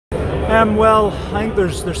Well, I think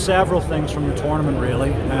there's several things from the tournament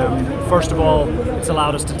really. First of all, it's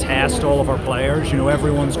allowed us to test all of our players. You know,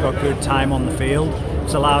 everyone's got good time on the field.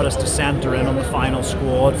 It's allowed us to centre in on the final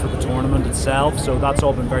squad for the tournament itself, so that's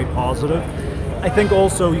all been very positive. I think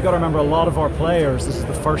also you got to remember a lot of our players, this is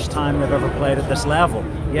the first time they've ever played at this level.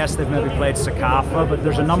 Yes, they've maybe played Sakafa, but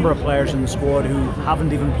there's a number of players in the squad who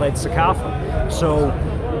haven't even played Sakafa. So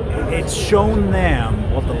it's shown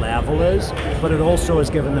them what the level is, but it also has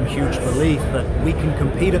given them huge belief that we can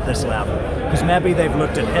compete at this level. Because maybe they've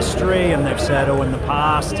looked at history and they've said, oh, in the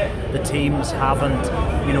past the teams haven't,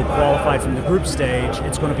 you know, qualified from the group stage.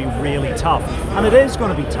 It's going to be really tough, and it is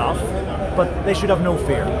going to be tough. But they should have no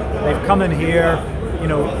fear. They've come in here, you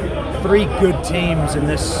know, 3 good teams in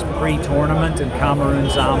this pre-tournament in Cameroon,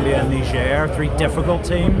 Zambia and Niger, 3 difficult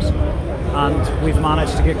teams, and we've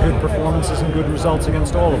managed to get good performances and good results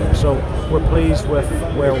against all of them. So we're pleased with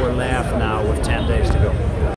where we're left now with 10 days to go.